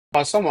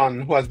As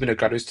someone who has been a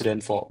graduate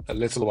student for a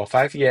little over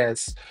 5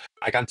 years,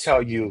 I can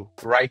tell you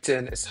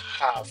writing is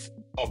half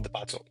of the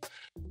battle.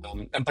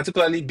 And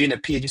particularly being a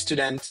PhD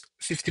student,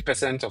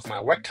 50% of my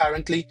work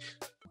currently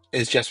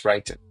is just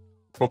writing.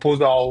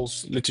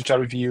 Proposals, literature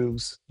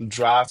reviews,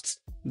 drafts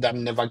that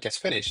never gets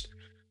finished.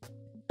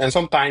 And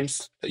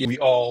sometimes we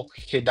all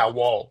hit that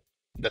wall,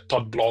 the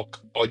thought block,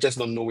 or just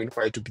not knowing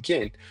where to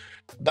begin.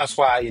 That's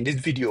why in this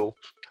video,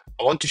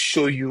 I want to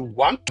show you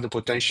one, the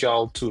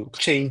potential to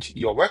change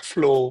your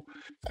workflow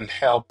and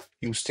help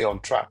you stay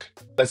on track.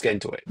 Let's get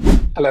into it.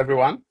 Hello,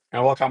 everyone,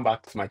 and welcome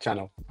back to my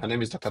channel. My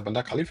name is Dr.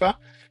 Banda Khalifa.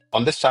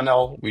 On this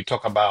channel, we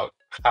talk about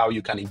how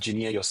you can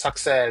engineer your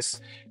success.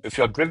 If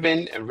you're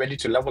driven and ready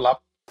to level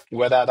up,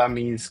 whether that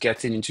means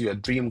getting into your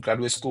dream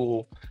graduate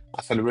school,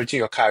 accelerating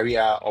your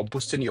career, or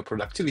boosting your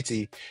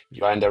productivity,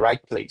 you are in the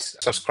right place.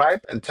 Subscribe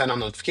and turn on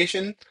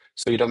notification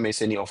so you don't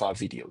miss any of our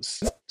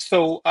videos.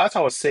 So, as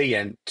I was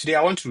saying, today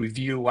I want to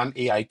review one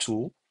AI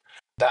tool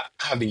that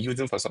I have been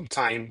using for some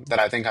time that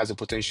I think has the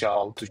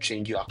potential to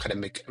change your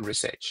academic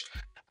research.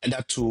 And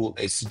that tool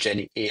is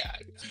Jenni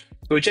AI.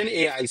 So, Jenni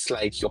AI is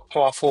like your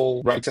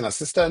powerful writing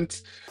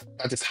assistant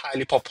that is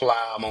highly popular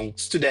among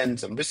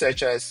students and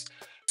researchers.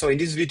 So, in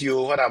this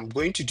video, what I'm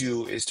going to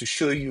do is to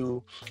show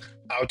you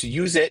how to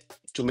use it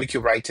to make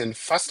your writing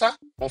faster,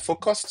 more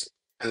focused,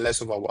 and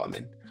less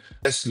overwhelming.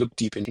 Let's look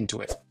deep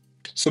into it.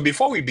 So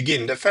before we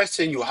begin, the first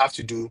thing you have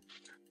to do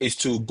is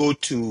to go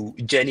to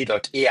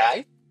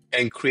Jenni.ai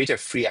and create a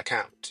free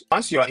account.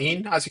 Once you're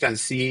in, as you can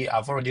see,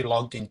 I've already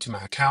logged into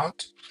my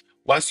account.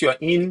 Once you're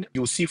in,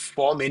 you'll see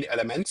four main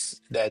elements.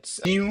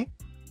 That's new,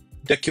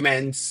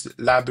 documents,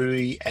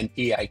 library, and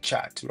AI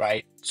chat,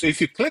 right? So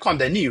if you click on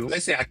the new,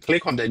 let's say I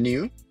click on the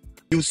new,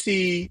 you'll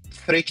see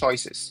three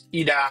choices.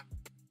 Either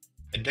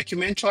a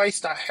document choice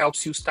that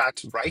helps you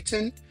start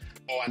writing,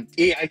 or an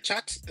AI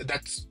chat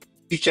that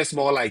features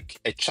more like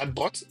a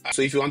chatbot.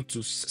 So if you want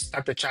to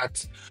start a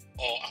chat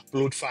or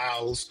upload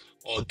files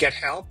or get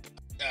help,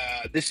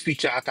 this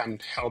feature can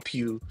help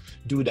you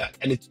do that.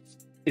 And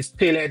it's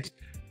tailored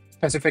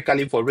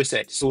specifically for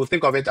research. So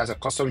think of it as a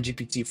custom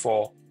GPT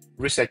for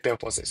research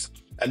purposes.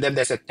 And then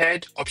there's a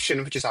third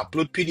option, which is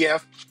upload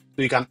PDF.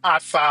 So you can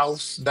add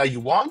files that you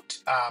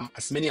want,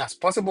 as many as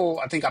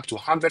possible, I think up to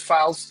 100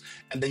 files.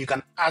 And then you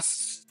can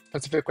ask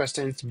specific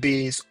questions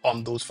based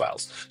on those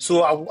files.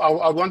 So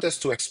I want us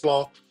to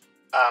explore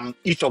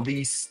each of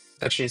these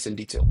sections in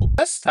detail.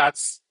 Let's start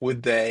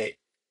with the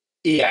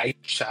AI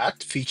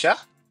chat feature.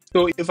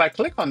 So if I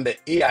click on the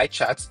AI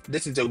chat,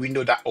 this is the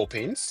window that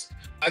opens.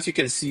 As you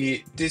can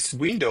see, this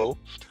window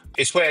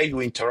is where you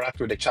interact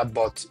with the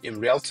chatbot in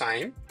real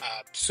time.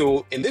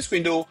 So in this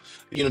window,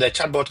 the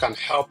chatbot can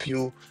help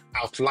you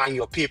outline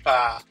your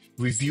paper,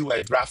 review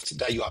a draft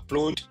that you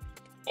upload,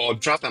 or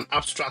draft an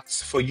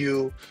abstract for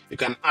you. You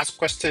can ask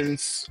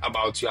questions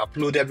about your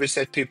uploaded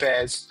research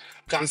papers.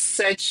 You can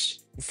search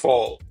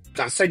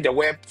the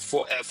web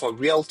for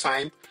real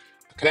time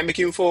academic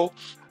info.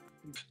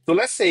 So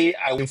let's say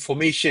I want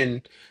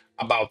information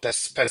about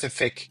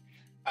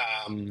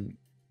um,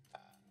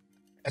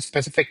 a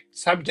specific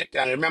subject.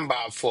 And remember,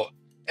 for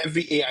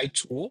every AI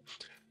tool,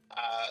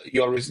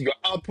 your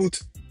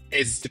output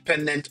is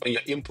dependent on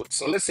your input.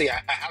 So let's say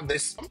I have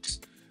this. I'm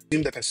just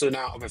assume the persona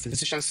of a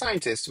physician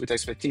scientist with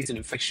expertise in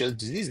infectious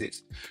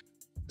diseases.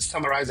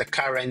 Summarize the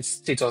current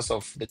status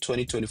of the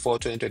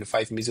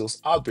 2024-2025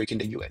 measles outbreak in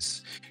the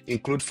US.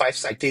 Include 5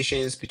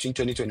 citations between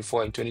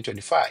 2024 and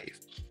 2025.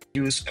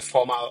 Use a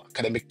formal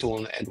academic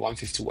tone and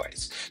 150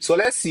 words. So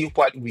let's see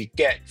what we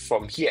get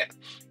from here.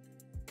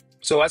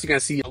 So as you can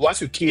see, once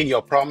you key in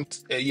your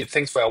prompt, it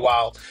thinks for a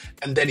while,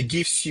 and then it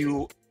gives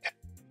you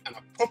an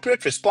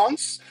appropriate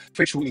response,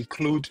 which will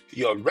include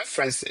your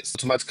references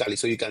automatically.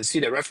 So you can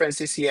see the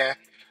references here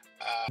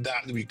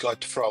that we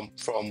got from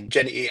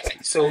Jenni AI.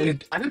 So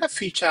another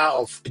feature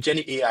of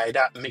Jenni AI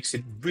that makes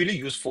it really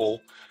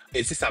useful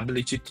is its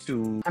ability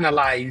to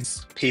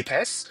analyze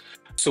papers.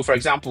 So for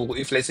example,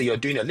 if let's say you're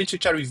doing a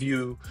literature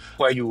review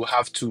where you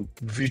have to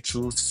read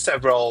through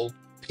several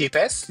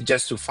papers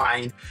just to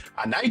find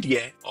an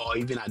idea or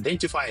even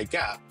identify a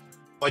gap,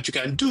 what you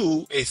can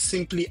do is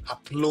simply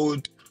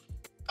upload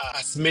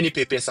as many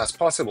papers as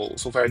possible.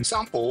 So for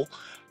example,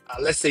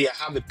 let's say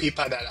I have a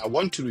paper that I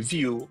want to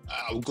review,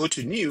 I'll go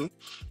to new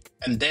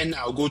and then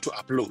I'll go to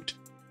upload.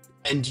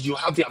 And you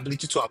have the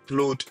ability to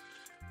upload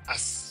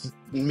as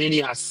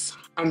many as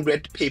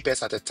 100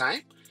 papers at a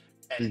time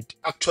and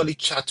actually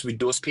chat with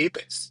those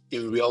papers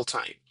in real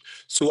time.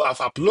 So I've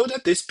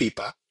uploaded this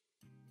paper.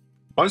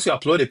 Once you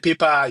upload a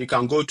paper, you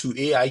can go to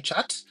AI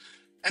chat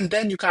and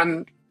then you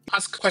can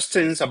ask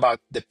questions about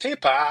the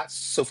paper.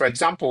 So for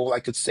example, I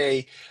could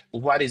say,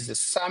 what is the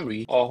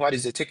summary or what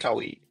is the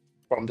takeaway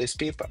from this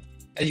paper?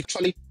 And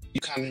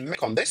you can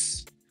make on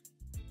this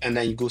and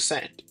then you go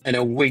send and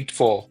then wait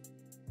for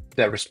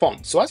the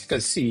response. So as you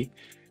can see,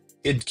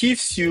 it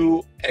gives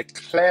you a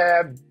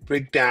clear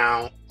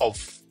breakdown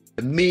of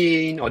the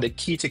main or the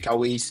key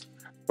takeaways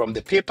from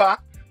the paper.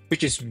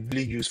 which is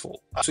really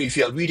useful. So if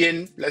you're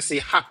reading, let's say,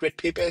 handwritten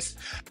papers,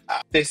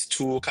 this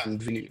tool can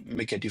really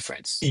make a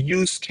difference. The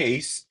use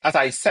case, as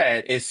I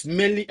said, is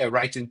mainly a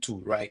writing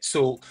tool, right?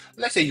 So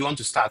let's say you want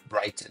to start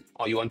writing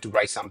or you want to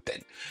write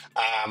something.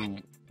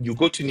 You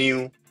go to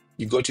new,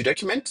 you go to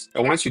document,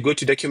 and once you go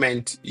to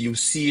document, you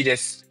see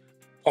this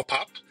pop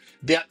up.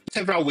 There are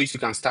several ways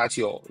you can start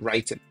your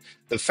writing.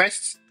 The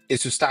first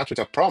is to start with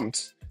a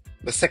prompt.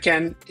 The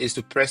second is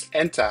to press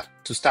enter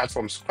to start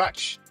from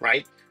scratch,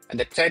 right? And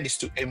the third is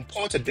to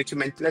import a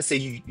document. Let's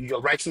say you're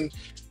working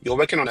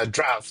on a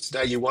draft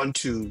that you want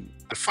to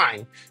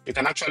refine. You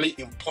can actually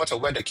import a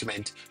Word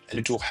document and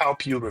it will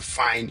help you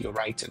refine your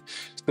writing.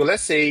 So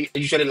let's say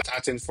usually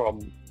starting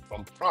from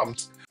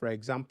prompt. For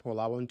example,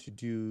 I want to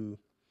do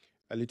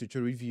a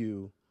literature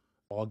review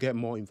or get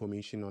more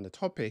information on the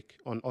topic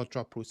on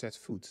ultra-processed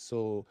foods.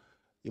 So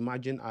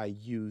imagine I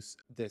use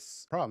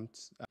this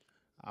prompt.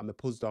 I'm a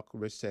postdoc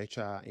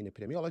researcher in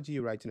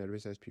epidemiology, writing a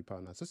research paper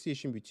on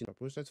association between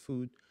processed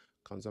food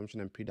consumption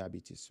and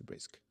prediabetes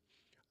risk.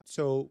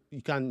 So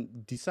you can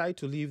decide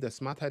to leave the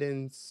smart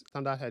headings,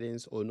 standard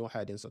headings, or no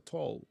headings at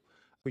all,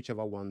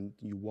 whichever one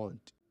you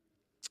want.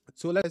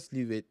 So let's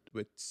leave it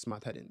with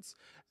smart headings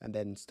and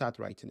then start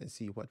writing and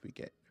see what we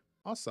get.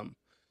 Awesome.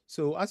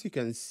 So as you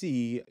can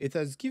see, it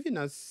has given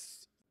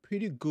us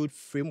pretty good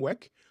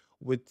framework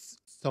with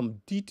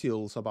some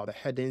details about the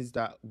headings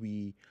that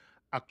we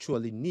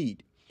actually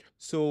need.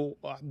 So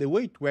the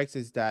way it works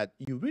is that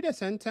you read a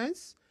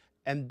sentence,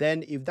 and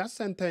then if that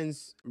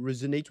sentence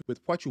resonates with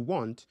what you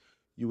want,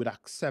 you would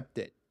accept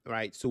it,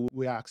 right? So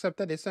we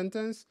accepted a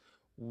sentence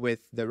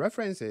with the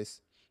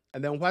references,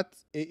 and then what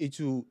it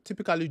will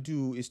typically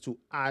do is to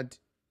add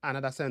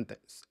another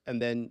sentence, and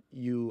then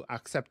you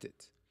accept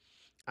it.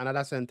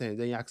 Another sentence,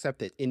 then you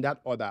accept it in that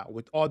order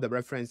with all the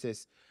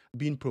references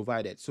being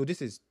provided. So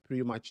this is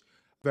pretty much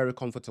very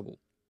comfortable.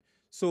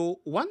 So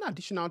one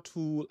additional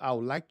tool I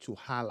would like to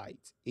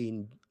highlight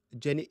in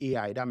Jenni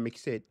AI that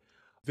makes it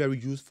very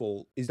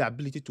useful is the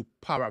ability to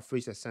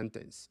paraphrase a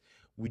sentence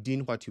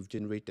within what you've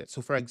generated.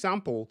 So for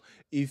example,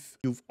 if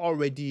you've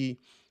already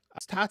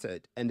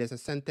started and there's a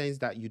sentence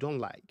that you don't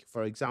like,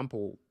 for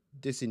example,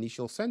 this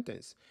initial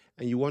sentence,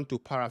 and you want to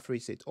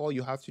paraphrase it, all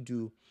you have to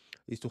do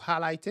is to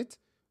highlight it,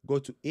 go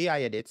to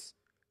AI edits,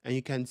 and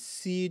you can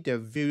see the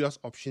various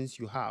options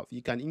you have.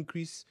 You can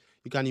increase,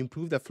 you can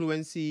improve the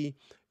fluency,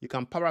 you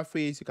can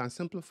paraphrase, you can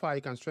simplify,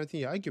 you can strengthen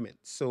your argument.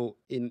 So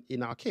in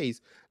our case,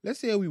 let's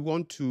say we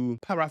want to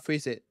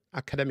paraphrase it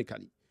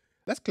academically.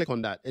 Let's click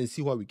on that and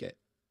see what we get.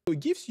 So it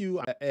gives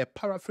you a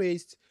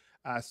paraphrased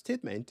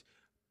statement.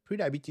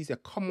 Prediabetes, a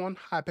common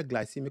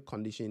hyperglycemic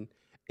condition,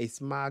 is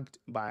marked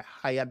by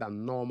higher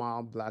than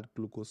normal blood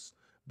glucose,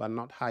 but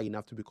not high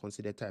enough to be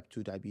considered type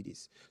 2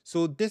 diabetes.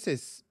 So this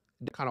is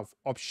the kind of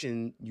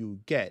option you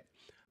get.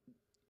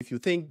 If you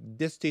think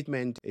this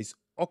statement is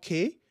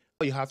okay,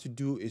 all you have to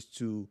do is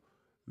to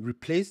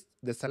replace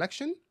the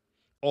selection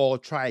or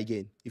try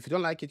again. If you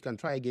don't like it, you can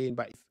try again,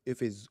 but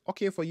if it's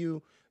okay for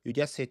you, you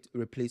just hit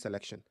replace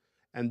selection,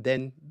 and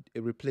then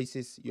it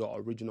replaces your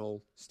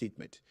original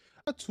statement.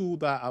 A tool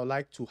that I would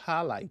like to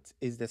highlight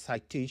is the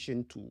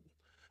citation tool,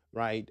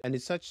 right? And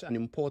it's such an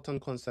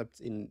important concept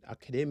in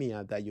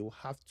academia that you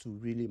have to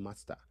really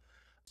master.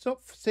 So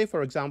say,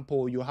 for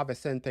example, you have a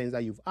sentence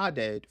that you've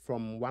added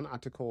from one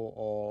article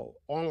or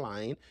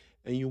online,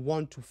 and you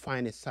want to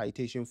find a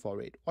citation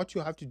for it. What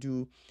you have to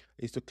do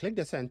is to click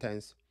the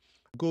sentence,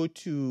 go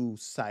to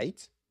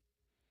cite,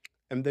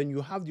 and then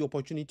you have the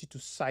opportunity to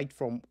cite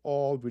from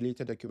all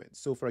related documents.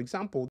 So for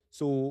example,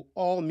 so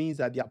all means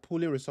that they are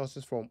pulling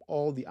resources from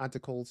all the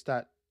articles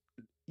that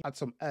add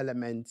some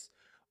elements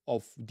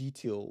of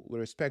detail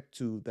with respect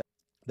to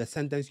the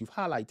sentence you've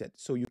highlighted.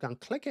 So you can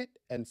click it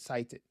and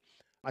cite it,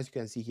 as you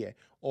can see here.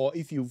 Or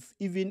if you've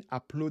even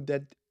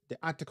uploaded the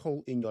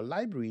article in your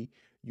library,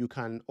 you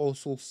can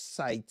also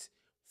cite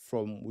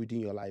from within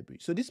your library.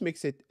 So this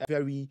makes it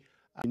very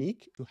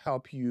unique to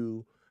help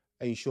you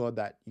ensure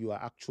that you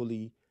are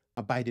actually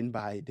abiding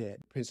by the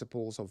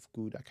principles of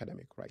good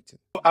academic writing.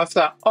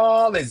 After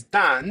all is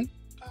done,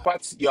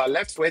 what you're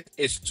left with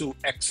is to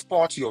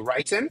export your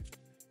writing.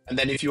 And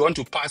then if you want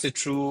to pass it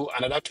through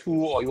another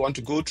tool or you want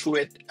to go through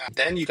it,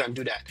 then you can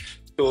do that.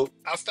 So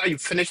after you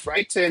finish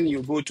writing,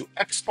 you go to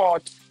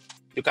export.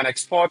 You can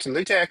export in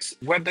LaTeX,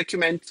 Word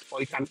document,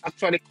 or you can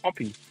actually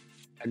copy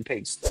and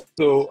paste.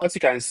 So as you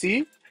can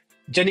see,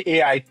 Jenni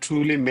AI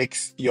truly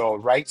makes your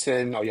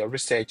writing or your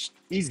research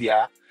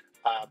easier.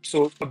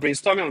 So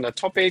brainstorming on the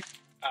topic,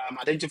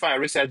 identifying a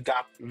research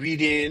gap,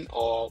 reading,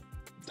 or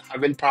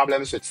having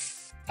problems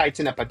with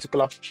citing a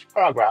particular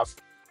paragraph,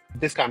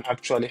 this can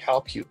actually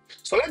help you.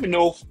 So let me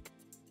know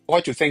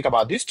what you think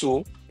about this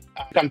tool.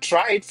 You can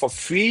try it for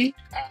free,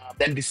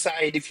 then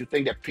decide if you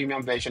think the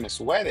premium version is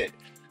worth it.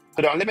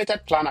 So the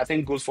unlimited plan, I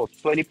think, goes for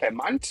 $20 per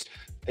month.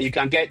 You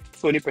can get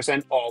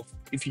 20% off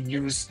if you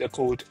use the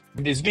code.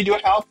 If this video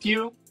helped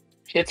you,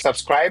 hit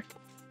subscribe,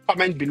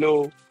 comment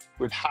below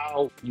with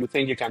how you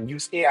think you can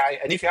use AI.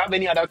 And if you have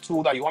any other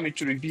tool that you want me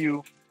to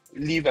review,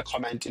 leave a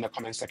comment in the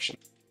comment section.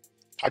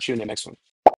 Catch you in the next one.